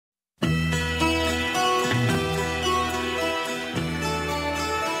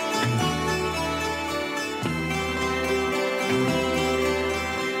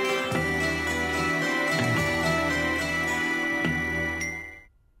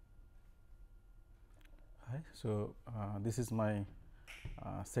So, this is my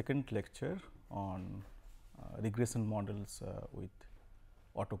second lecture on regression models with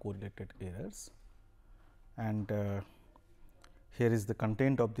autocorrelated errors, and here is the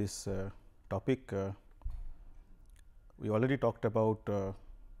content of this topic. We already talked about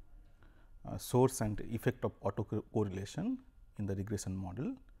source and effect of autocorrelation in the regression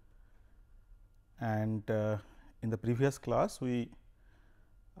model, and in the previous class we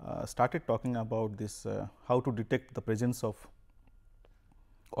started talking about this how to detect the presence of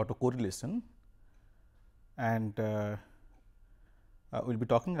autocorrelation, and we will be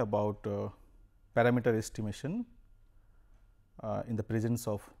talking about parameter estimation in the presence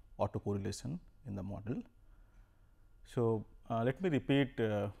of autocorrelation in the model. So, let me repeat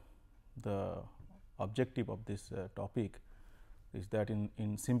the objective of this topic is that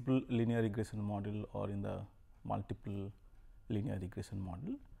in simple linear regression model or in the multiple linear regression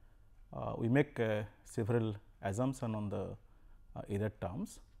model, we make several assumptions on the error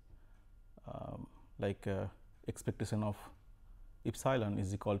terms, like expectation of epsilon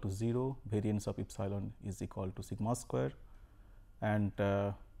is equal to 0, variance of epsilon is equal to sigma square, and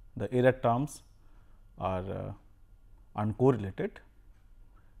the error terms are uncorrelated,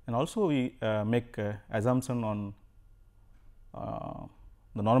 and also we make assumption on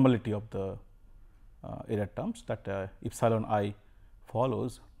the normality of the error terms, that epsilon I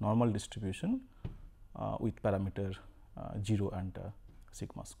follows normal distribution with parameter 0 and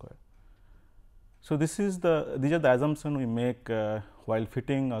sigma square. So, these are the assumptions we make while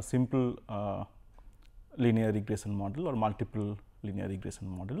fitting a simple linear regression model or multiple linear regression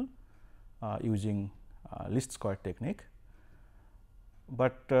model using least square technique.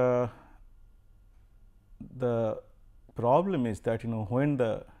 But the problem is that when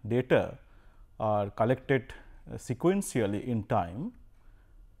the data are collected sequentially in time,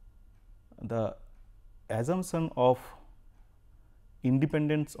 the assumption of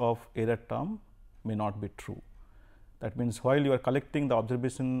independence of error term may not be true. That means, while you are collecting the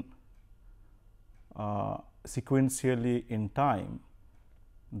observation sequentially in time,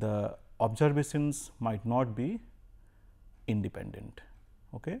 the observations might not be independent,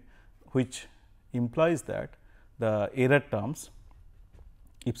 which implies that the error terms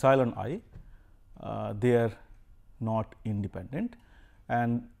epsilon I they are not independent,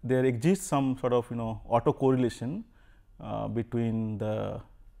 and there exists some sort of autocorrelation between the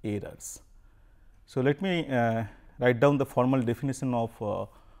errors. So, let me write down the formal definition of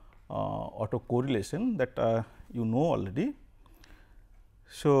autocorrelation that you know already.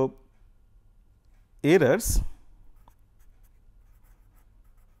 So, errors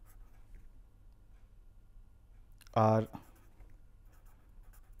are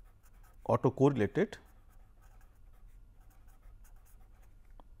autocorrelated,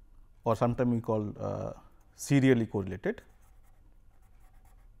 or sometimes we call serially correlated.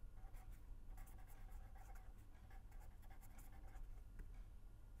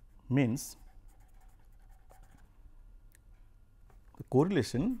 Means the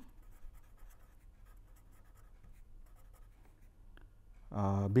correlation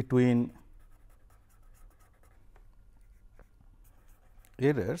between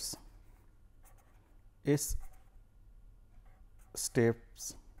errors is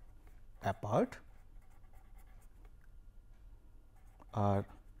steps apart are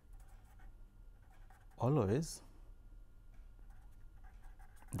always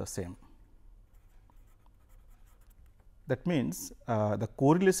the same. That means, the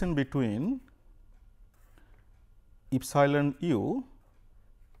correlation between epsilon u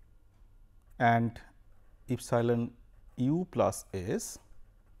and epsilon u plus s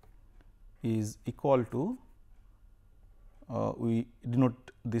is equal to, we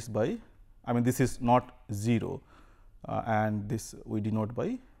denote this by, this is not 0 and this we denote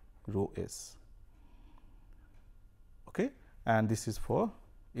by rho s, and this is for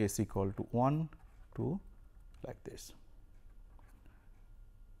s equal to 1 to like this.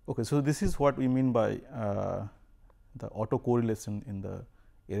 So, this is what we mean by the autocorrelation in the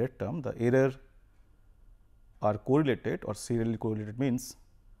error term. The error are correlated or serially correlated means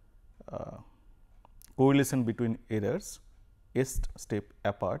correlation between errors s step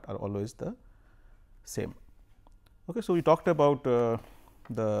apart are always the same. So, we talked about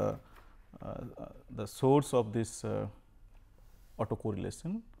the source of this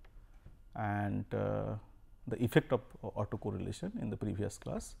autocorrelation and the effect of autocorrelation in the previous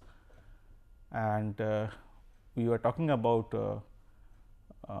class, and we were talking about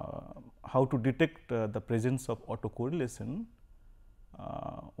how to detect the presence of autocorrelation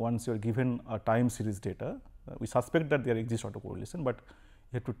once you are given a time series data. We suspect that there exists autocorrelation, but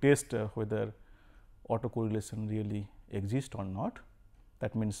you have to test whether autocorrelation really exists or not.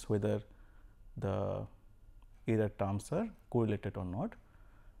 That means, whether the error terms are correlated or not.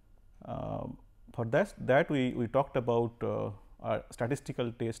 For that we talked about a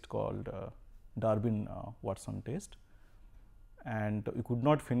statistical test called Darwin-Watson test, and we could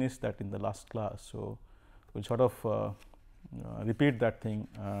not finish that in the last class. So, we will sort of repeat that thing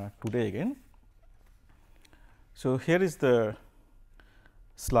today again. So, here is the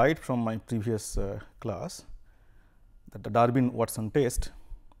slide from my previous class, that the Darwin-Watson test.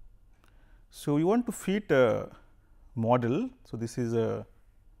 So, you want to fit a model. So, this is a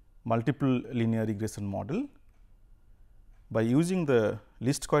multiple linear regression model by using the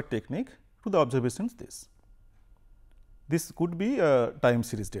least square technique to the observations this. This could be a time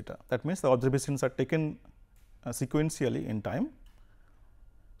series data. That means, the observations are taken sequentially in time.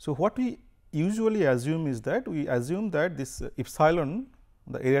 So, what we usually assume is that we assume that this epsilon,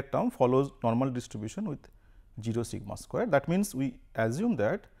 the error term, follows normal distribution with 0 sigma square. That means, we assume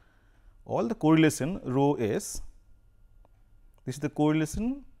that all the correlation rho s, this is the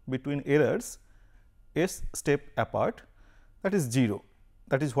correlation between errors s step apart, that is 0.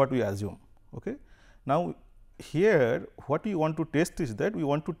 That is what we assume. Okay. Now, here what we want to test is that we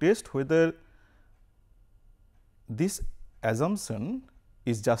want to test whether this assumption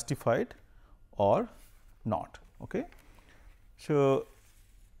is justified or not. Okay. So,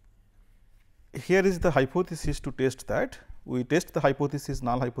 here is the hypothesis to test that. We test the hypothesis,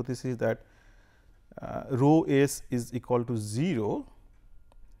 null hypothesis, that rho s is equal to 0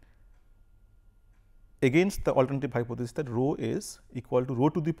 against the alternative hypothesis that rho s equal to rho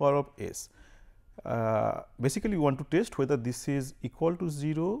to the power of s. Basically, we want to test whether this is equal to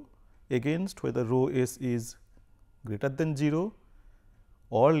 0 against whether rho s is greater than 0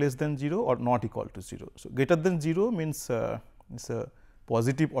 or less than 0 or not equal to 0. So, greater than 0 means it's a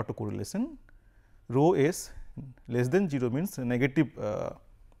positive autocorrelation, rho s less than 0 means a negative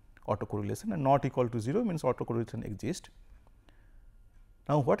autocorrelation, and not equal to 0 means autocorrelation exists.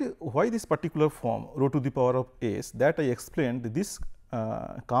 Now, why this particular form rho to the power of s, that I explained, this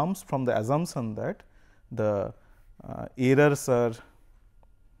comes from the assumption that the errors are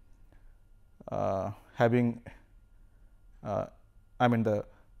having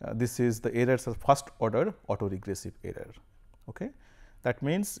this is the errors are first order autoregressive error. Okay. That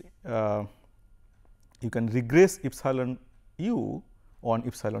means, you can regress epsilon u on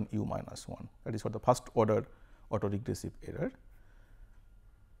epsilon u minus 1, that is for the first order autoregressive error.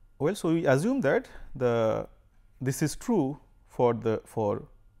 Well, so we assume that this is true for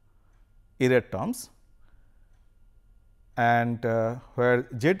error terms, and where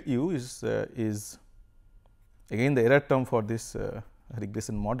z u is again the error term for this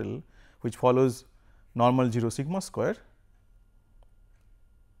regression model, which follows normal 0 sigma square,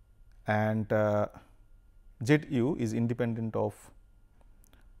 and z u is independent of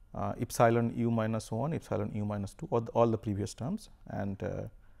epsilon u minus 1, epsilon u minus 2, or all the previous terms, and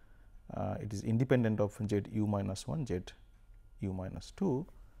it is independent of z u minus 1, z u minus 2.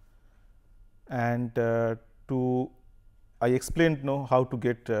 And I explained how to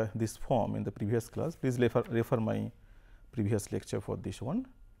get this form in the previous class. Please refer my previous lecture for this one.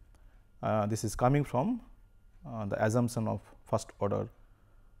 This is coming from the assumption of first order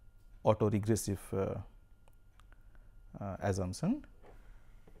autoregressive assumption.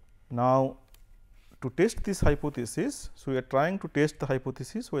 Now, to test this hypothesis, so we are trying to test the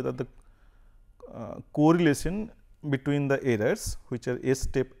hypothesis whether the correlation between the errors which are s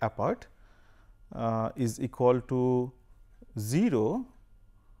step apart is equal to 0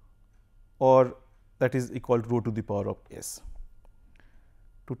 or that is equal to rho to the power of s.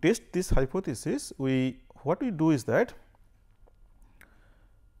 To test this hypothesis, what we do is that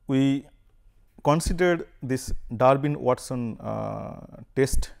we considered this Darwin-Watson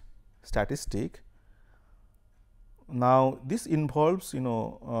test statistic. Now, this involves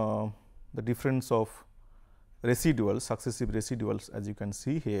the difference of residuals, successive residuals, as you can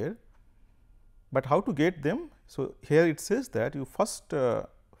see here, but how to get them? So, here it says that you first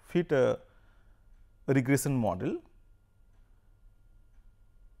fit a regression model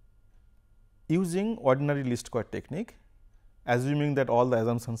using ordinary least square technique, assuming that all the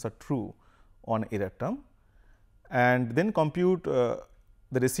assumptions are true on error term, and then compute the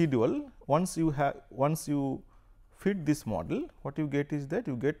residual. Once you fit this model, what you get is that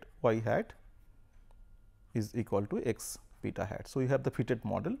you get y hat is equal to x beta hat. So, you have the fitted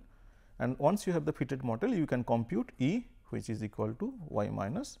model, and once you have the fitted model, you can compute E, which is equal to y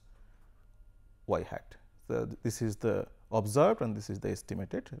minus y hat. So, this is the observed and this is the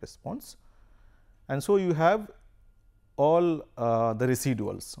estimated response, and so you have all the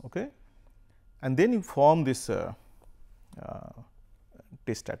residuals. Okay. and then you form this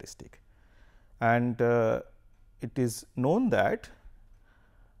test statistic, and it is known that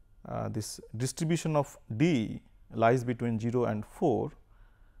this distribution of D lies between 0 and 4,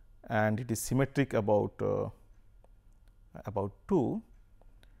 and it is symmetric about 2.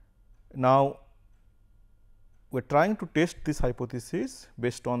 Now, we are trying to test this hypothesis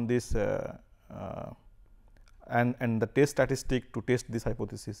based on this and the test statistic to test this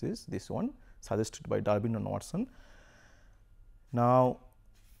hypothesis is this one suggested by Darwin and Watson. Now,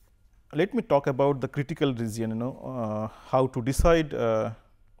 let me talk about the critical region, how to decide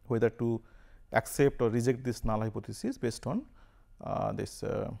whether to accept or reject this null hypothesis based on this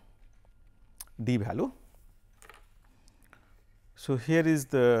D value. So, here is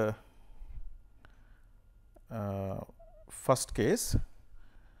the first case.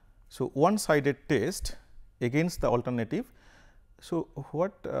 So, one sided test against the alternative. So,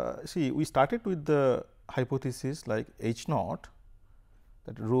 what see we started with the hypothesis like H naught,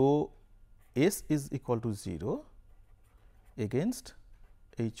 that rho S is equal to 0 against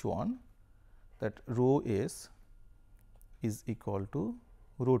H 1, that rho S is equal to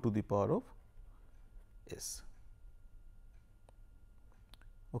rho to the power of S.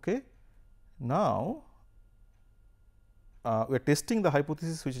 Okay. Now, we are testing the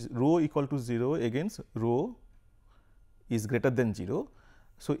hypothesis which is rho equal to 0 against rho is greater than 0.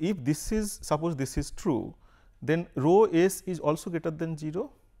 So, if this is, suppose this is true, then rho S is also greater than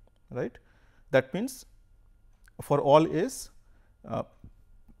 0, right. That means, for all S,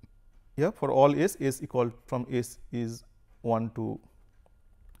 for all S, S equal from S is 1 to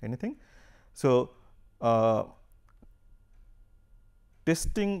anything. So,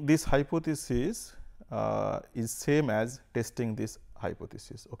 testing this hypothesis is same as testing this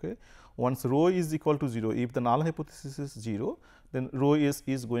hypothesis. Okay. Once rho is equal to 0, if the null hypothesis is 0, then rho S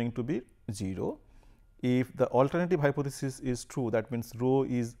is going to be 0. If the alternative hypothesis is true, that means rho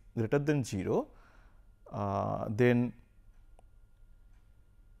is greater than 0, then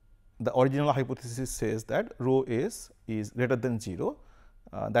the original hypothesis says that rho S is greater than 0.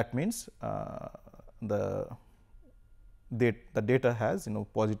 That means, the data has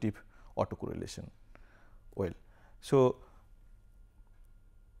positive autocorrelation. Well, so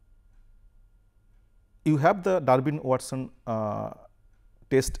you have the Darwin-Watson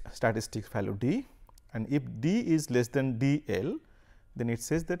test statistics value D, and if D is less than D L, then it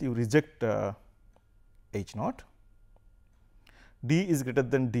says that you reject H naught. D is greater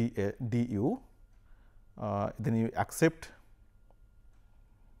than D U, then you accept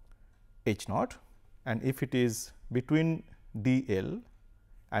H naught, and if it is between D L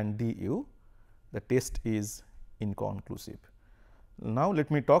and D U, the test is inconclusive. Now, let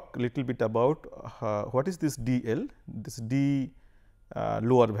me talk little bit about what is this D L, this D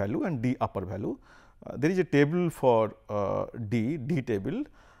lower value and D upper value. There is a table for D table.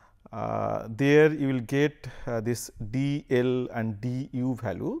 There you will get this D L and D U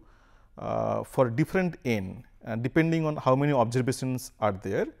value for different n, depending on how many observations are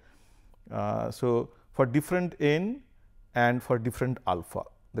there. So, for different n and for different alpha,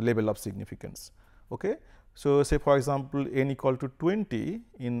 the level of significance. Okay. So, say for example, n equal to 20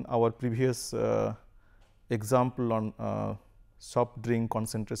 in our previous example on soft drink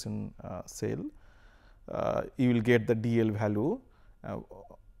concentration cell, you will get the DL value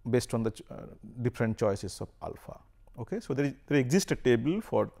based on the different choices of alpha. Okay. So, there exists a table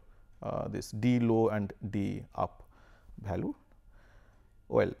for this D low and D up value.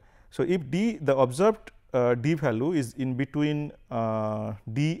 Well, so if D, the observed D value is in between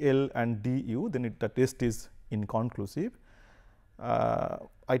DL and DU, then the test is inconclusive.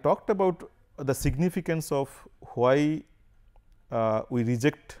 I talked about the significance of why we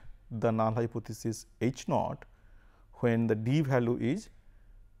reject the null hypothesis H naught when the D value is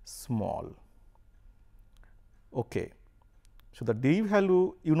small. Okay. So, the D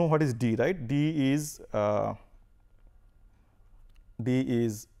value, you know what is D, right? D is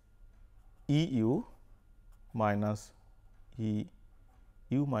EU minus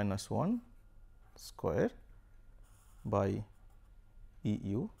EU minus 1 square by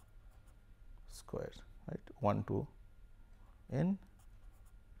EU square, right, 1 to n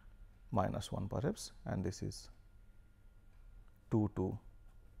minus 1 perhaps, and this is 2 to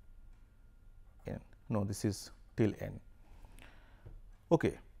n. No, this is till n.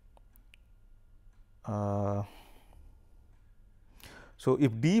 Okay. So,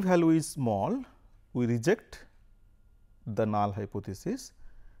 if D value is small, we reject the null hypothesis.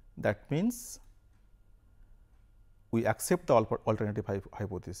 That means, we accept the alternative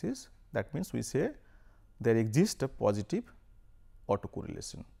hypothesis. That means, we say there exists a positive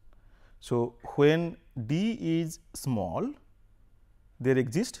autocorrelation. So, when d is small, there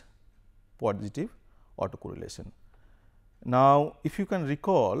exists positive autocorrelation. Now, if you can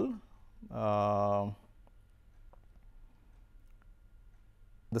recall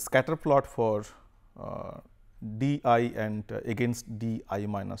the scatter plot for d I and against d I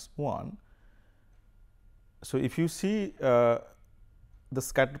minus 1. So, if you see the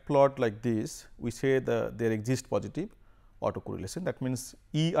scatter plot like this, we say there exists positive autocorrelation. That means,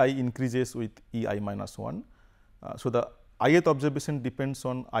 E I increases with E I minus 1. So, the ith observation depends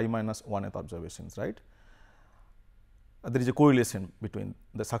on I minus 1th observations, right. There is a correlation between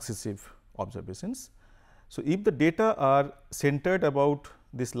the successive observations. So, if the data are centered about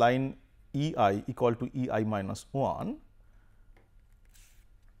this line E I equal to E I minus 1,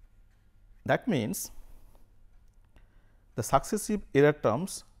 that means the successive error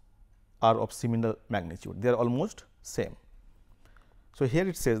terms are of similar magnitude, they are almost same. So, here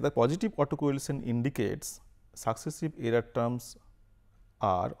it says that positive autocorrelation indicates successive error terms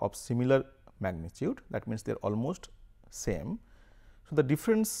are of similar magnitude, that means they are almost same. So, the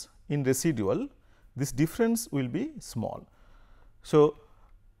difference in residual, this difference will be small. So,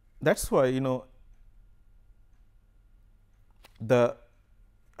 that is why the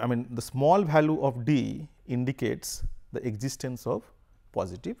small value of d indicates the existence of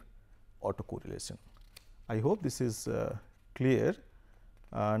positive autocorrelation. I hope this is clear.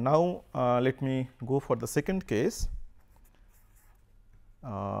 Now, let me go for the second case,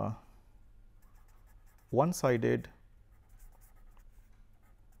 one sided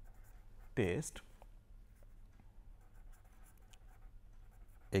test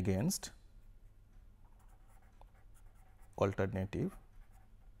against alternative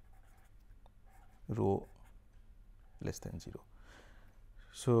rho less than 0.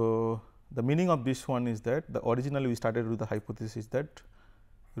 So, the meaning of this one is that originally we started with the hypothesis that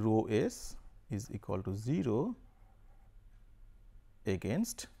rho s is equal to 0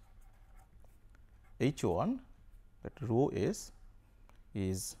 against H 1, that rho s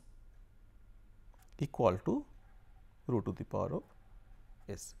is equal to rho to the power of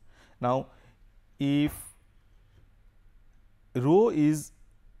s. Now, if rho is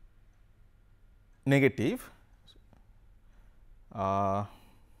negative,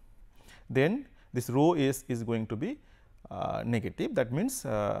 then this rho s is going to be negative. That means,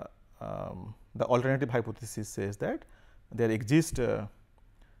 the alternative hypothesis says that there exists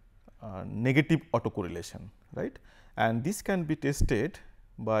negative autocorrelation, right, and this can be tested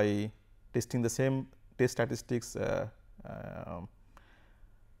by testing the same test statistics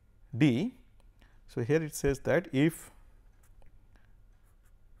d. So, here it says that if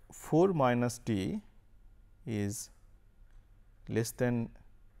 4 minus d is less than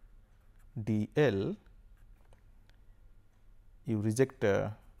d L, you reject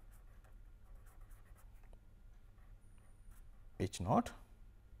H naught.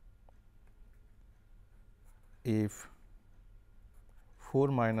 If 4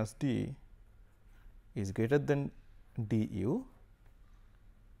 minus d is greater than d u,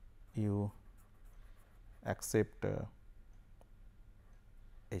 you accept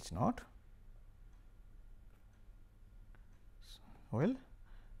H naught. Well,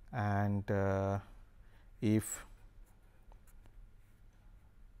 and if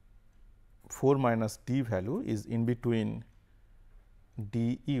 4 minus d value is in between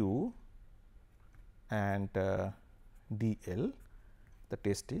d u and d L, the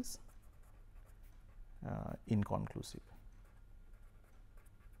test is inconclusive.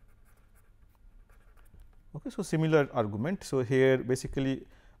 Okay, so, similar argument. So, here basically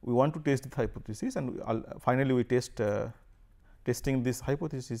we want to test the hypothesis, and finally, we testing this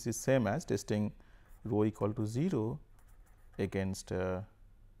hypothesis is same as testing rho equal to 0 against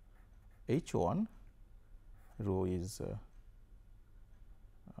H 1, rho is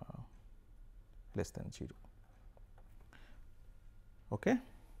less than 0. Okay.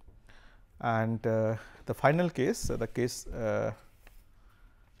 And the final case, the case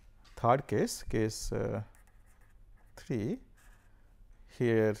third case, case 3,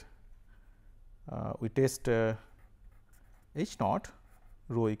 here we test H naught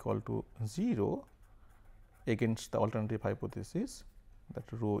rho equal to 0 against the alternative hypothesis that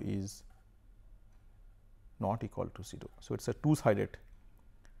rho is not equal to 0. So, it is a two sided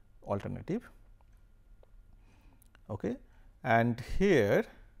alternative. Okay. And here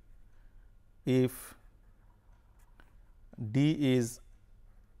if d is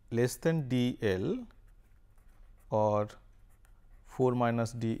less than d L or 4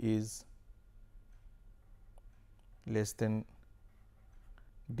 minus d is less than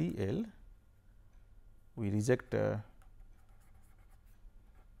d L, we reject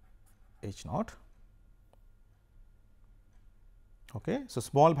H naught. Okay. So,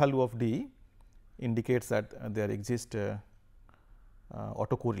 small value of d indicates that there exists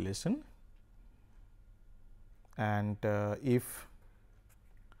autocorrelation, and if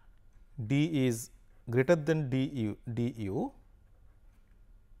d is greater than du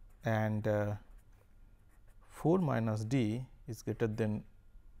and 4 minus d is greater than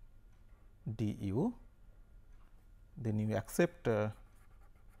du, then you accept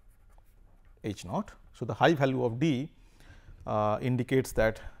H naught. So, the high value of d indicates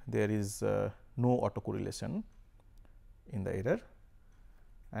that there is no autocorrelation in the error,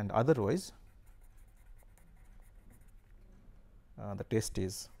 and otherwise the test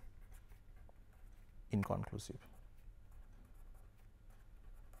is inconclusive.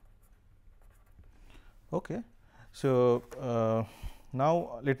 Okay. So,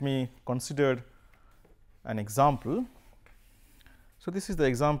 now let me consider an example. So, this is the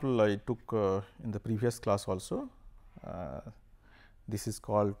example I took in the previous class also. This is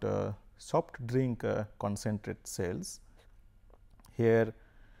called soft drink concentrate cells. Here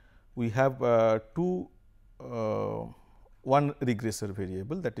we have one regressor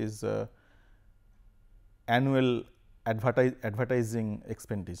variable, that is annual advertising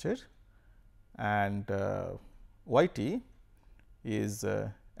expenditure, and y t is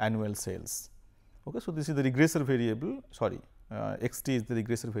annual sales. Okay. So, this is the regressor variable, sorry, x t is the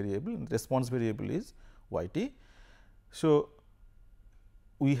regressor variable and the response variable is y t. So,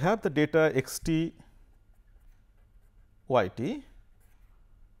 we have the data x t y t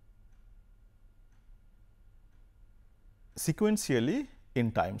sequentially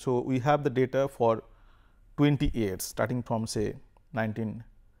in time. So, we have the data for 20 years starting from say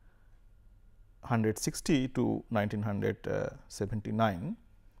 1960 to 1979.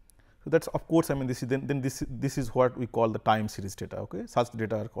 So, that is of course, I mean this is then this is what we call the time series data. Okay. Such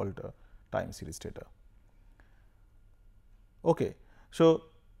data are called time series data. Okay. So,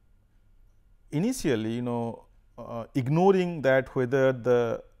 initially ignoring that whether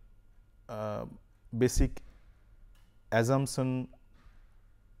the basic assumption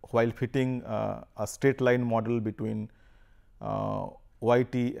while fitting a straight line model between y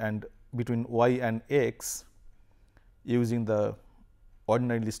t and between y and x using the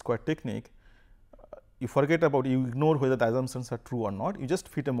ordinary least square technique, you forget about, you ignore whether the assumptions are true or not, you just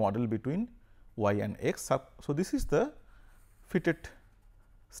fit a model between y and x. So, this is the fitted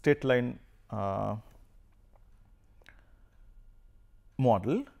straight line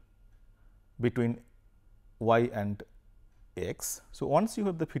model between y and x. So, once you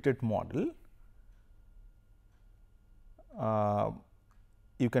have the fitted model,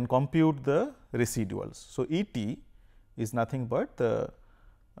 you can compute the residuals. So, E t is nothing but the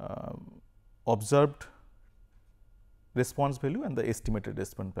observed response value and the estimated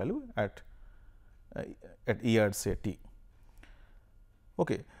response value at year say t.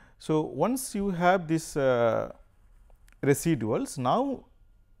 Okay. So, once you have this residuals, now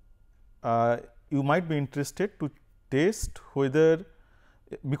you might be interested to test whether,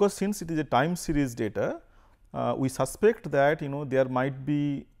 because since it is a time series data, we suspect that there might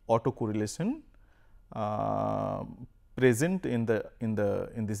be autocorrelation present in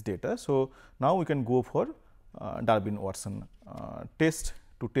this data. So, now we can go for Darwin-Watson test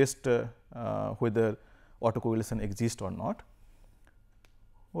to test whether autocorrelation exists or not.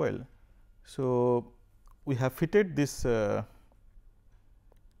 Well, so we have fitted this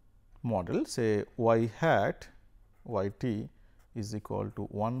model, say y hat y t is equal to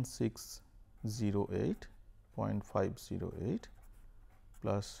 1608.508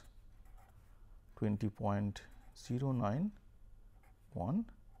 plus 20.091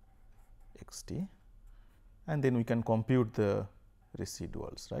 x t, and then we can compute the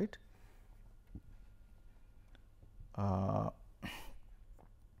residuals, right.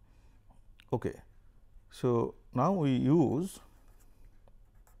 Okay. So, now we use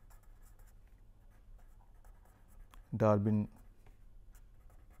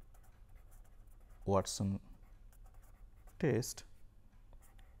Darwin-Watson test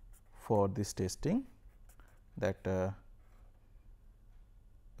for this testing, that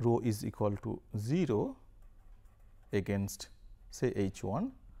rho is equal to 0 against say H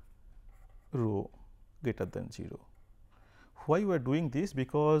 1, rho greater than 0. Why we are doing this?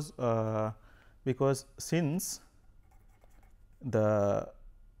 Because since the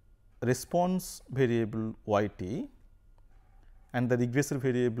response variable y t and the regressor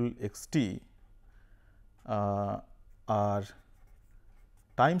variable x t are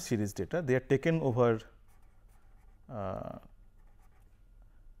time series data, they are taken over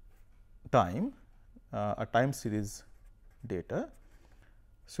time, a time series data.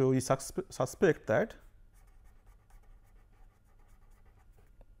 So, we suspect that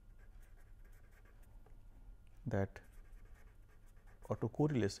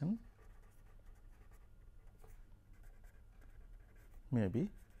autocorrelation may be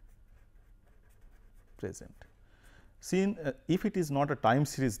present. See, if it is not a time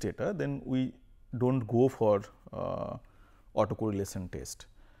series data, then we do not go for autocorrelation test.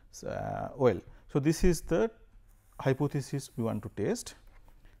 So, so this is the hypothesis we want to test,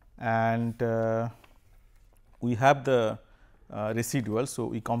 and we have the residuals. So,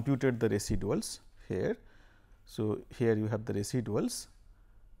 we computed the residuals here. So, here you have the residuals,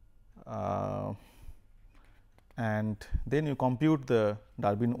 and then you compute the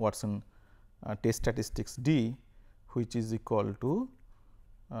Darwin-Watson test statistics D, which is equal to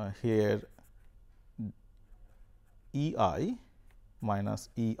here E I minus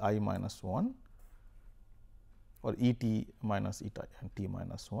E I minus 1 or E t minus E t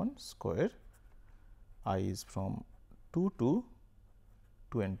minus 1 square. I is from 2 to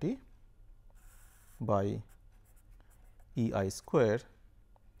 20 by E I square,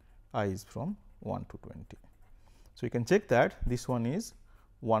 I is from 1 to 20. So, you can check that this one is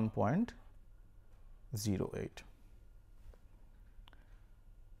 1.08.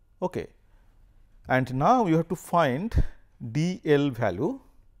 Okay. And now, you have to find D L value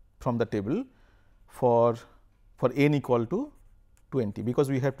from the table for n equal to 20, because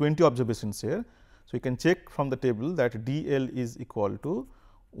we have 20 observations here. So, you can check from the table that D L is equal to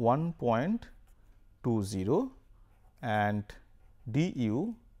 1.20 and D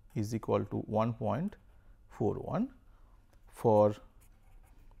U is equal to 1.41 for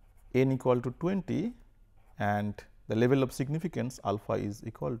n equal to 20, and the level of significance alpha is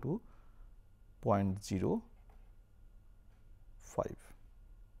equal to 0.05.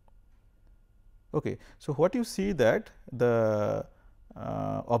 Okay. So, what you see that the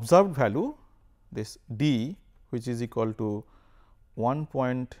observed value, this D, which is equal to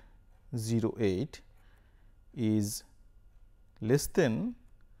 1.08 is less than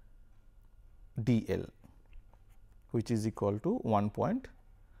D L, which is equal to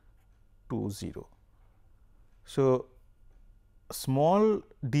 1.20. So, small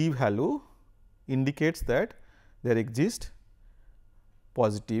d value indicates that there exists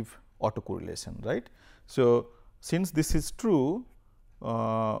positive autocorrelation, right. So, since this is true,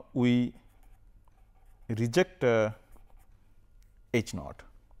 we reject H naught.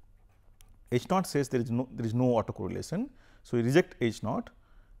 H naught says there is no autocorrelation. So, we reject H naught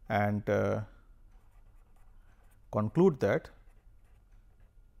and conclude that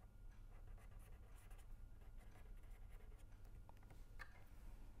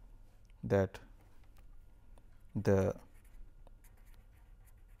the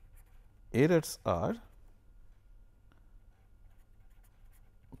errors are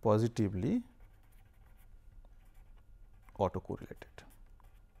positively autocorrelated.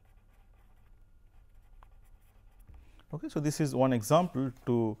 Okay. So, this is one example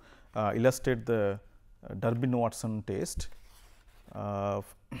to illustrate the Darwin-Watson test.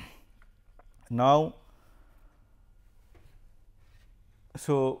 Now,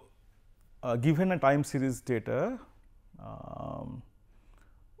 so given a time series data,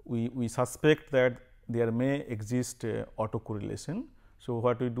 we suspect that there may exist autocorrelation. So,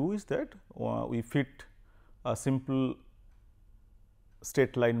 what we do is that we fit a simple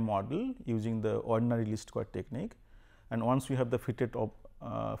straight line model using the ordinary least square technique, and once we have the fitted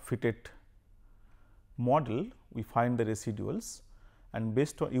model, we find the residuals, and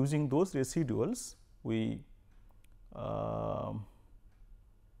based on using those residuals, we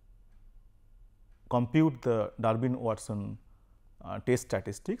compute the Darwin-Watson test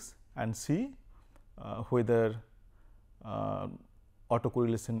statistics and see whether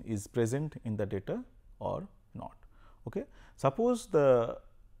autocorrelation is present in the data or not. Okay. Suppose the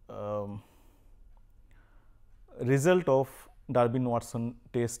result of Darwin-Watson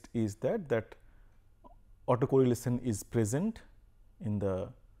test is that autocorrelation is present in the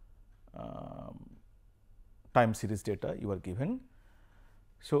time series data you are given.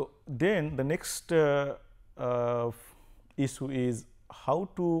 So, then the next issue is how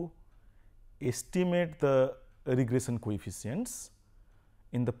to estimate the regression coefficients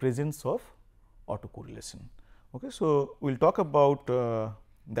in the presence of autocorrelation. Okay. So, we will talk about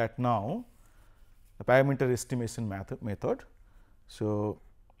that now, the parameter estimation method. So,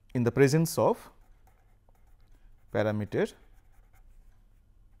 in the presence of parameter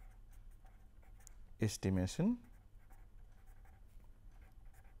estimation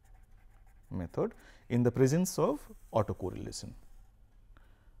method in the presence of autocorrelation,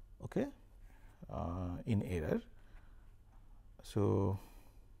 okay, in error. So,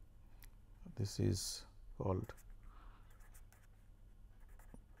 this is called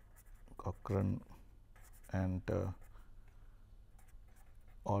Cochrane and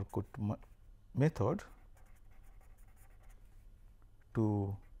Orkut method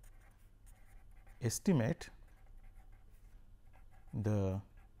to estimate the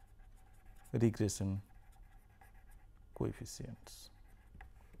regression coefficients.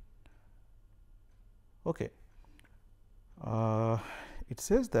 Okay. It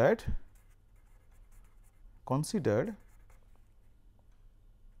says that consider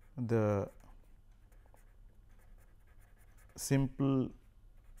the simple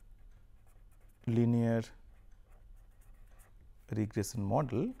linear regression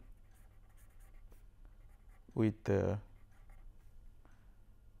model with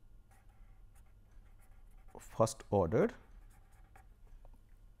first order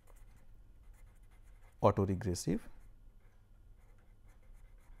autoregressive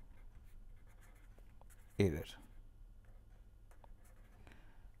error.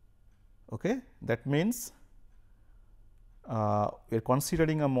 Okay. That means, we are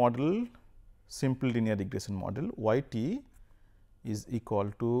considering a model, simple linear regression model, y t is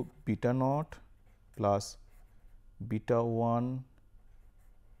equal to beta naught plus beta 1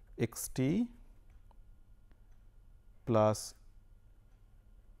 x t plus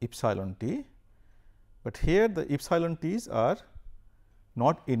epsilon t, but here the epsilon t's are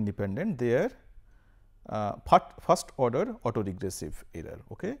not independent, they are first order autoregressive error.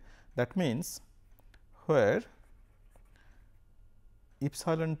 Okay. That means, where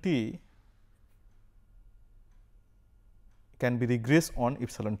epsilon t can be regressed on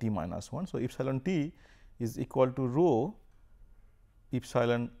epsilon t minus 1. So, epsilon t is equal to rho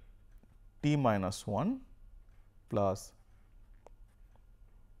epsilon t minus 1 plus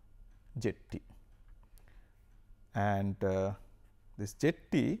z t, and this z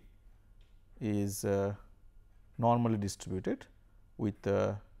t is normally distributed with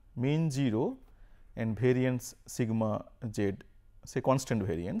mean 0 and variance sigma z, say constant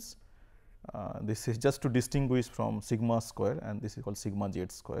variance. This is just to distinguish from sigma square, and this is called sigma z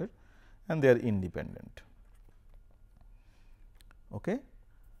square, and they are independent. Okay.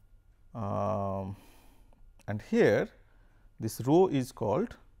 And here this rho is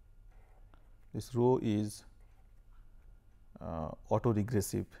called, this rho is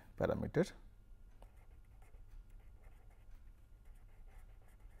autoregressive parameter.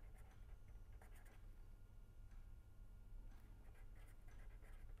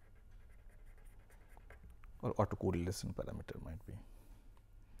 Or autocorrelation parameter might be.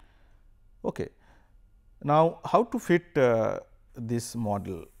 Okay. Now, how to fit this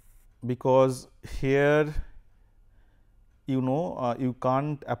model, because here you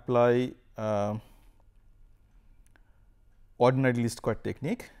can't apply ordinary least square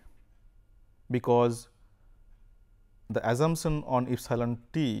technique, because the assumption on epsilon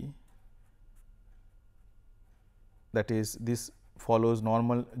t, that is this follows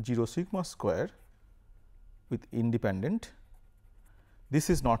normal 0 sigma square with independent, this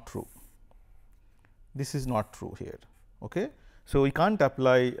is not true. This is not true here. Okay. So, we can't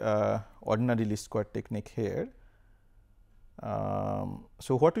apply ordinary least square technique here.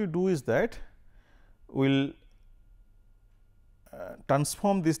 So, what we do is that we will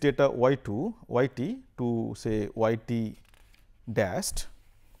transform this data y to y t to say y t dashed.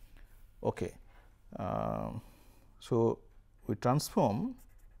 Okay. So, we transform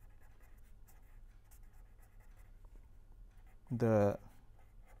the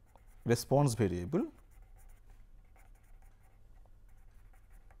response variable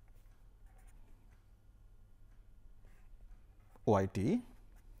y t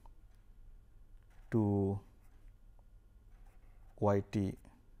to y t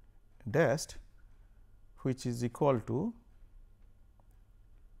dashed, which is equal to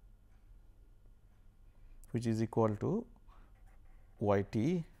y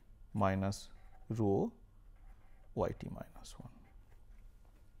t minus rho y t minus 1.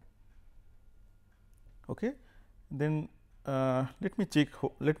 Okay. Then let me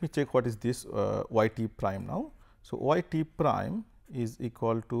check what is this y t prime now. So, y t prime is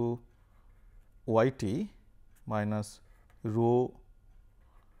equal to y t minus rho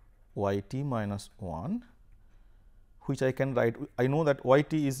y t minus 1, which I can write. I know that y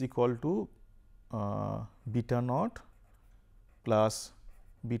t is equal to beta naught plus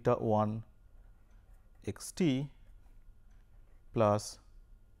beta 1 x t plus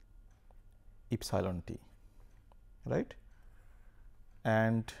epsilon t, right,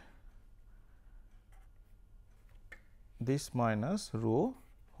 and this minus rho,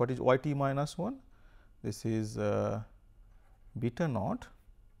 what is y t minus 1? This is beta naught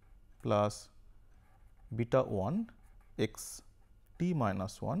plus beta 1 x t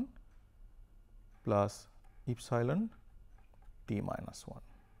minus 1 plus epsilon t minus 1.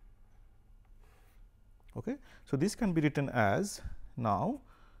 Okay. So, this can be written as now.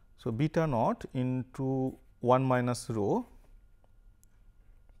 So, beta naught into 1 minus rho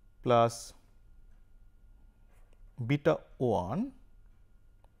plus beta 1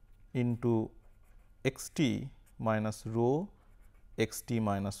 into x t minus rho x t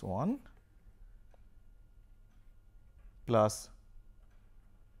minus 1 plus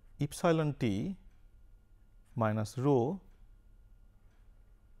epsilon t minus rho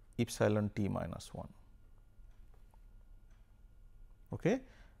epsilon t minus 1. Okay.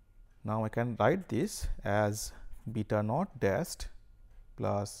 Now, I can write this as beta naught dashed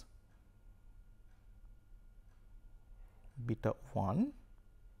plus beta 1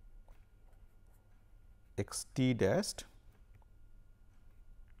 x t dashed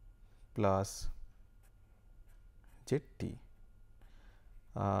plus z t.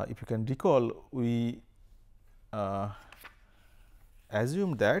 If you can recall, we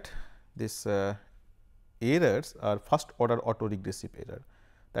assume that this errors are first order autoregressive error.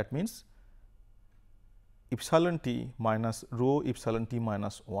 That means, epsilon t minus rho epsilon t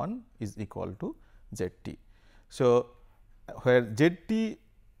minus 1 is equal to z t. So, where z t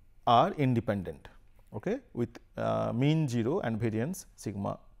are independent, okay, with mean 0 and variance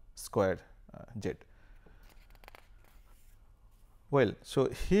sigma square z. Well, so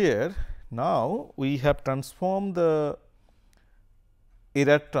here now we have transformed the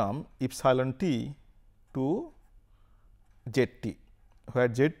error term epsilon t to z t,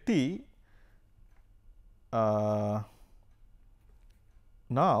 where z t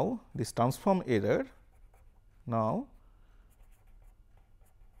now this transform error, now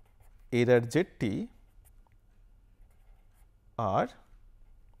error z t are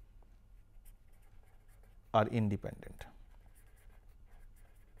independent,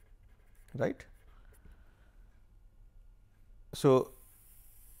 right. So,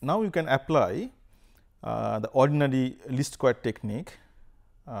 now you can apply the ordinary least square technique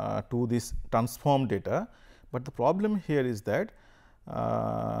to this transform data, but the problem here is that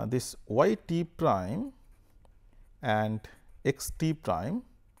this y t prime and x t prime,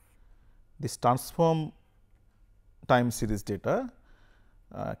 this transform time series data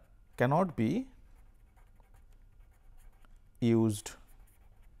cannot be used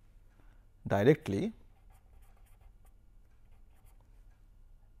directly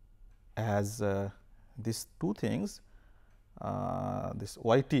as these two things, this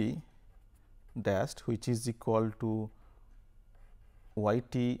y t dashed, which is equal to y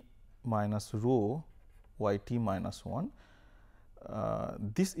t minus rho y t minus 1.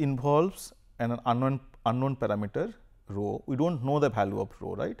 This involves an unknown parameter rho. We do not know the value of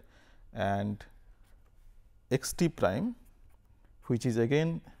rho, right, and x t prime, which is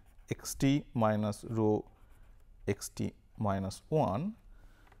again x t minus rho x t minus 1.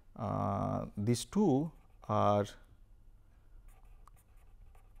 These two are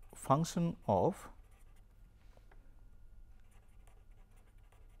function of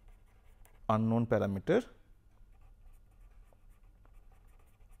unknown parameter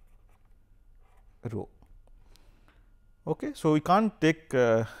rho. Okay. So, we can't take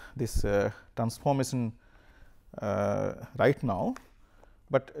this transformation right now,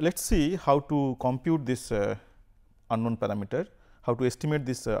 but let us see how to compute this unknown parameter, how to estimate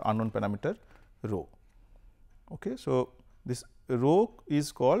this unknown parameter rho. Okay. So, this rho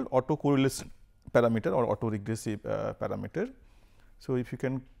is called autocorrelation parameter or autoregressive parameter. So, if you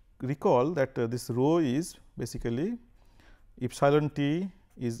can recall that this rho is basically epsilon t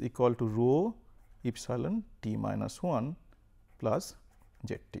is equal to rho epsilon t minus 1 plus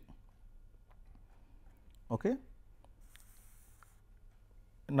z t. Okay.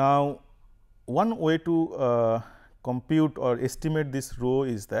 Now, one way to compute or estimate this rho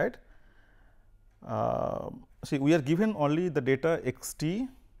is that see, we are given only the data x t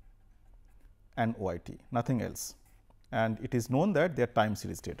and y t, nothing else, and it is known that they are time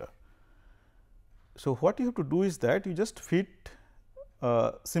series data. So, what you have to do is that you just fit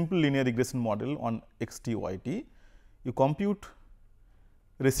a simple linear regression model on x t y t, you compute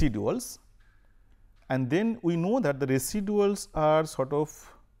residuals, and then we know that the residuals are sort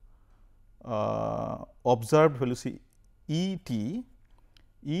of observed value. See, E t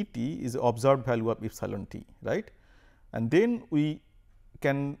is observed value of epsilon t, right, and then we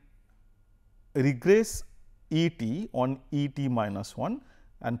can regress E t on E t minus 1,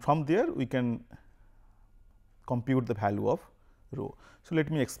 and from there we can compute the value of rho. So, let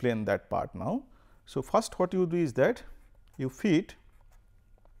me explain that part now. So, first what you do is that you fit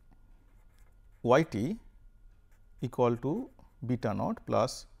y t equal to beta naught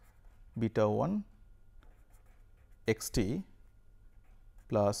plus beta 1 x t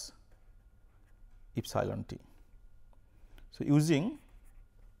plus epsilon t. So, using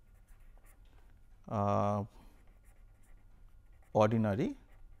ordinary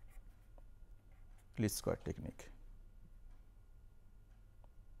least square technique.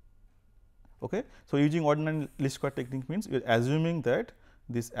 Okay. So, using ordinary least square technique means you are assuming that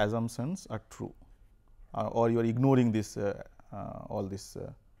these assumptions are true or you are ignoring this all this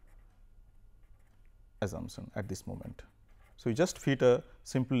assumption at this moment. So, you just fit a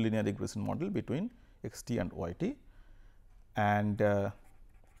simple linear regression model between x t and y t and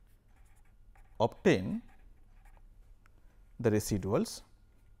obtain the residuals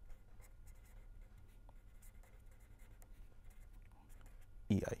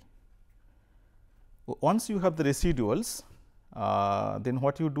E I. Once you have the residuals, then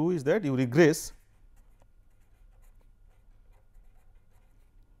what you do is that you regress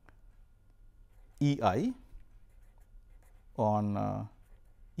E I on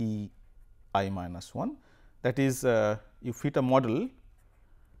E I minus 1, that is you fit a model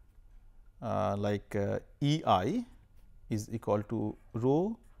like E I is equal to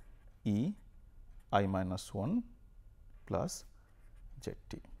rho E I minus 1 plus z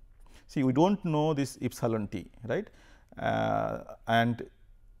t. See, we do not know this epsilon t, right, and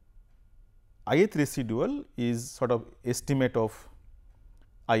ith residual is sort of estimate of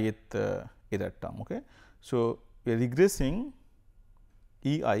ith error term. Okay. So, we are regressing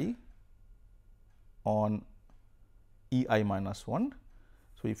E I on E I minus 1.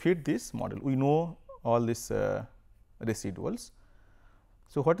 So, we fit this model, we know all these residuals.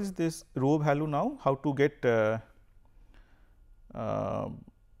 So, what is this rho value now? How to get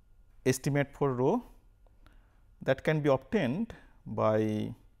estimate for rho? That can be obtained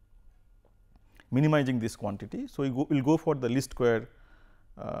by minimizing this quantity. So, we will go for the least square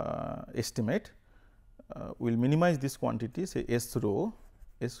estimate. We will minimize this quantity, say S rho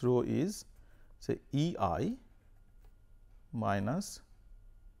is say E I minus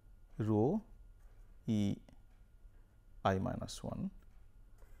rho E I minus 1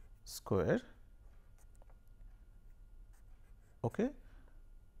 square, okay,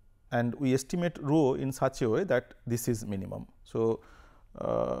 and we estimate rho in such a way that this is minimum. So,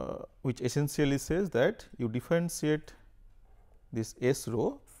 which essentially says that you differentiate this S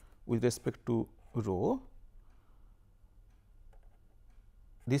rho with respect to rho,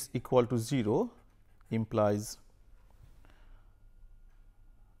 this equal to 0 implies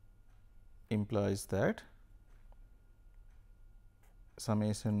that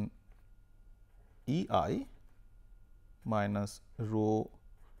summation E I minus rho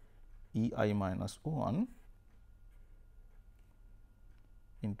E I minus 1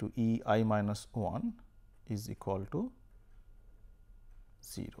 into E I minus 1 is equal to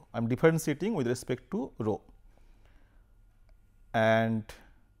 0. I am differentiating with respect to rho, and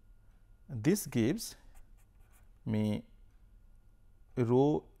this gives me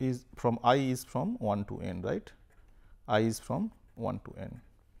rho is from I is from 1 to n, right, I is from 1 to n.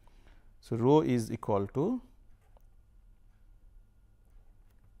 So, rho is equal to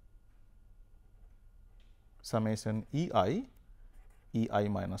summation E I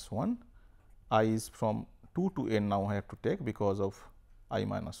minus 1, I is from 2 to n now I have to take because of I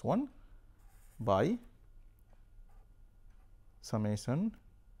minus 1 by summation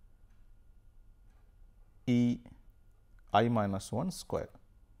E I minus 1 square,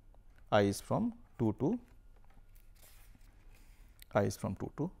 I is from 2 to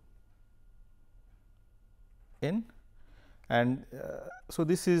n, and so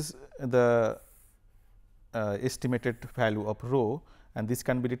this is the estimated value of rho, and this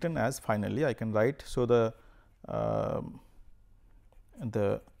can be written as finally I can write. So, the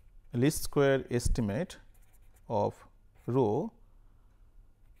least square estimate of rho,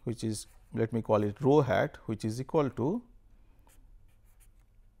 which is, let me call it rho hat, which is equal to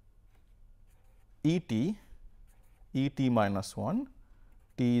E t minus 1,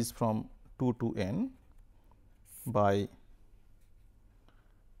 t is from 2 to n by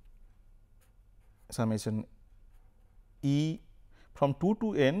summation E from 2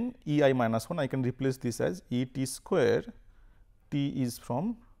 to n E I minus 1, I can replace this as E t square, t is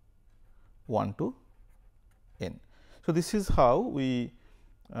from 1 to n. So, this is how we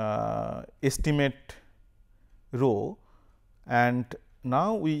estimate rho, and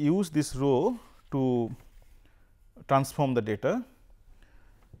now we use this rho to transform the data.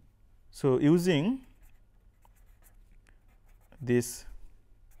 So, using this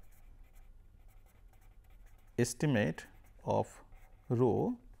estimate of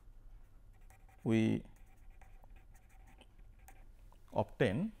rho, we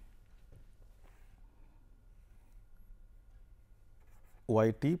obtain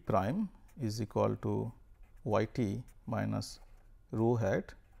y t prime is equal to y t minus rho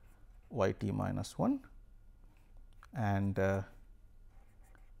hat y t minus 1 and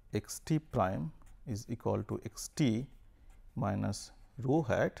x t prime is equal to x t minus rho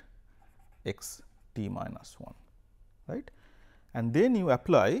hat x t minus 1, right. And then you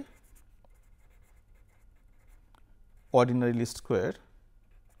apply ordinary least square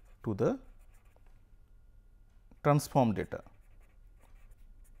to the transform data.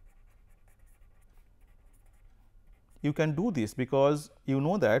 You can do this because you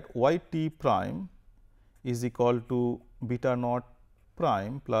know that y t prime is equal to beta naught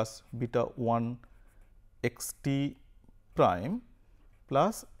prime plus beta 1 x t prime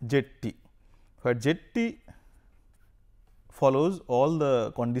plus z t, where z t follows all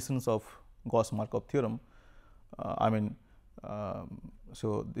the conditions of Gauss-Markov theorem.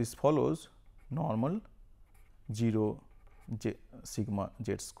 So, this follows normal 0 j sigma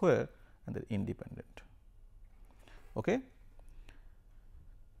z square and then independent. Okay.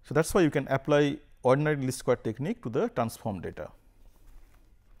 So, that is why you can apply ordinary least square technique to the transform data.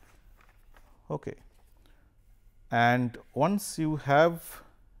 Okay. And once you have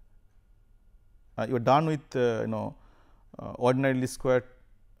you are done with ordinary least square,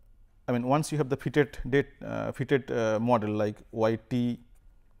 once you have the fitted model like y t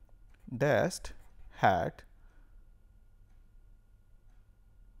dashed hat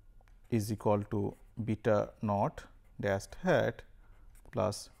is equal to beta naught dashed hat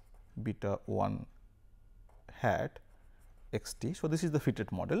plus beta 1 hat x t. So, this is the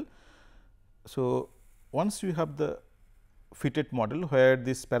fitted model. So, once you have the fitted model where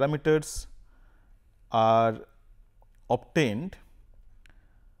these parameters are obtained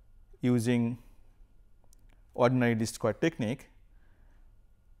using ordinary least square technique,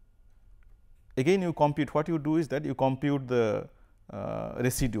 again you compute, what you do is that you compute the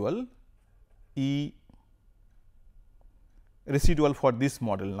residual E residual for this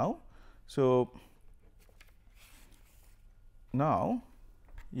model now. So, now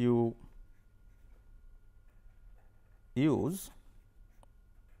you use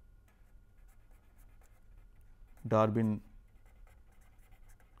Darwin-Watson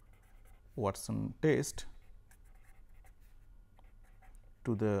test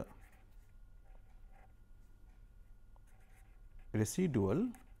to the residual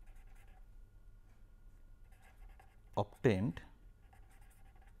obtained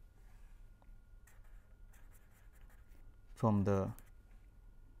from the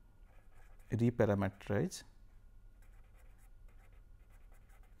reparameterized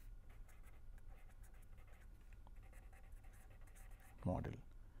model.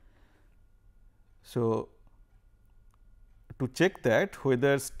 So, to check that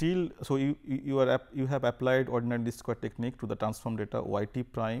whether still, so you have applied ordinary least square technique to the transform data y t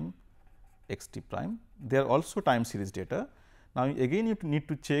prime x t prime. They are also time series data. Now, again you need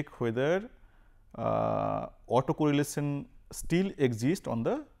to check whether autocorrelation still exists on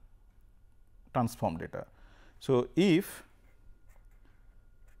the transform data. So, if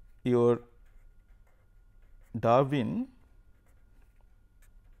your Darwin-Watson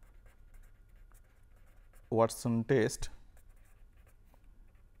test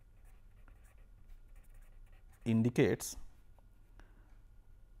indicates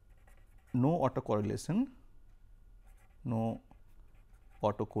no autocorrelation,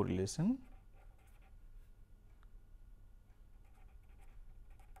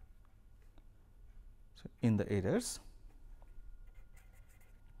 so in the errors,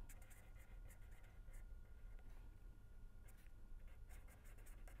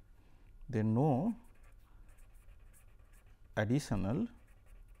 then no additional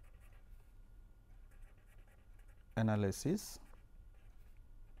analysis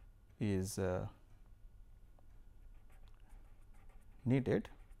is needed,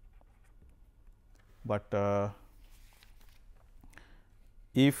 but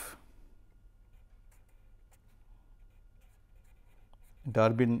if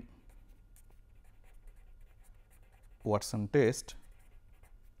Darwin-Watson test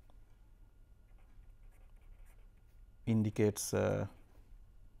indicates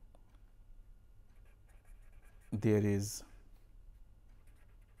there is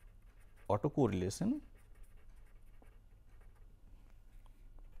autocorrelation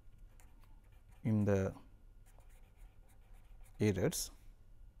in the errors,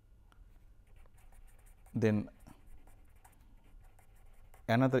 then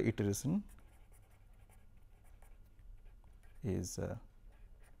another iteration is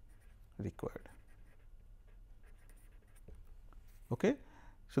required. Okay.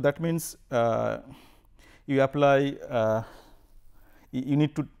 So, that means you apply you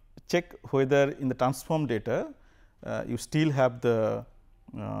need to check whether in the transform data you still have the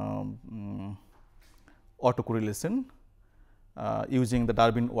autocorrelation using the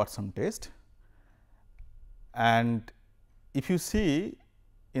Darwin-Watson test. And if you see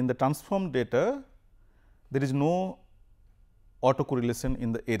in the transform data, there is no autocorrelation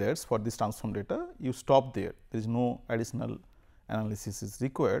in the errors for this transform data, you stop there, there is no additional analysis is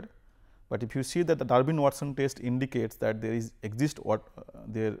required. But if you see that the Darwin-Watson test indicates that there is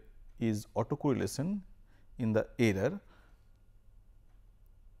there is autocorrelation in the error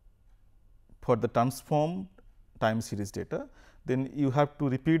for the transformed time series data, then you have to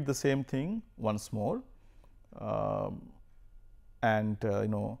repeat the same thing once more, and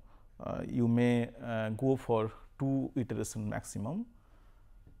you may go for 2 iteration maximum,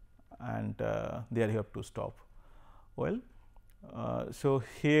 and there you have to stop. Well, so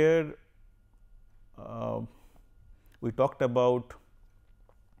here we talked about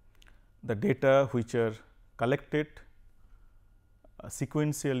the data which are collected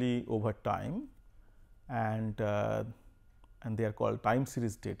sequentially over time, and they are called time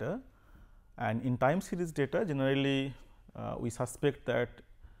series data. And in time series data, generally we suspect that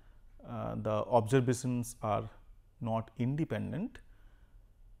the observations are not independent,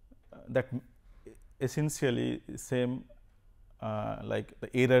 that essentially same like the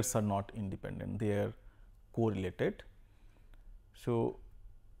errors are not independent, they are correlated. So,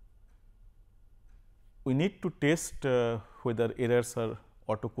 we need to test whether errors are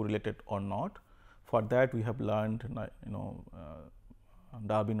autocorrelated or not. For that we have learned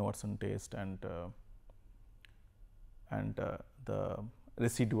Darwin-Watson test and the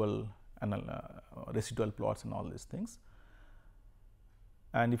residual plots and all these things.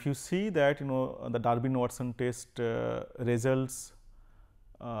 And if you see that the Darwin-Watson test results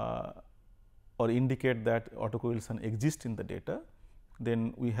or indicate that autocorrelation exists in the data,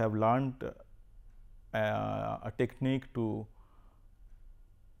 then we have learned a technique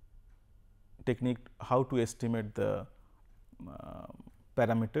how to estimate the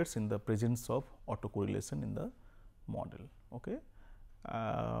parameters in the presence of autocorrelation in the model. Okay.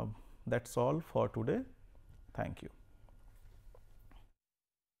 That is all for today. Thank you.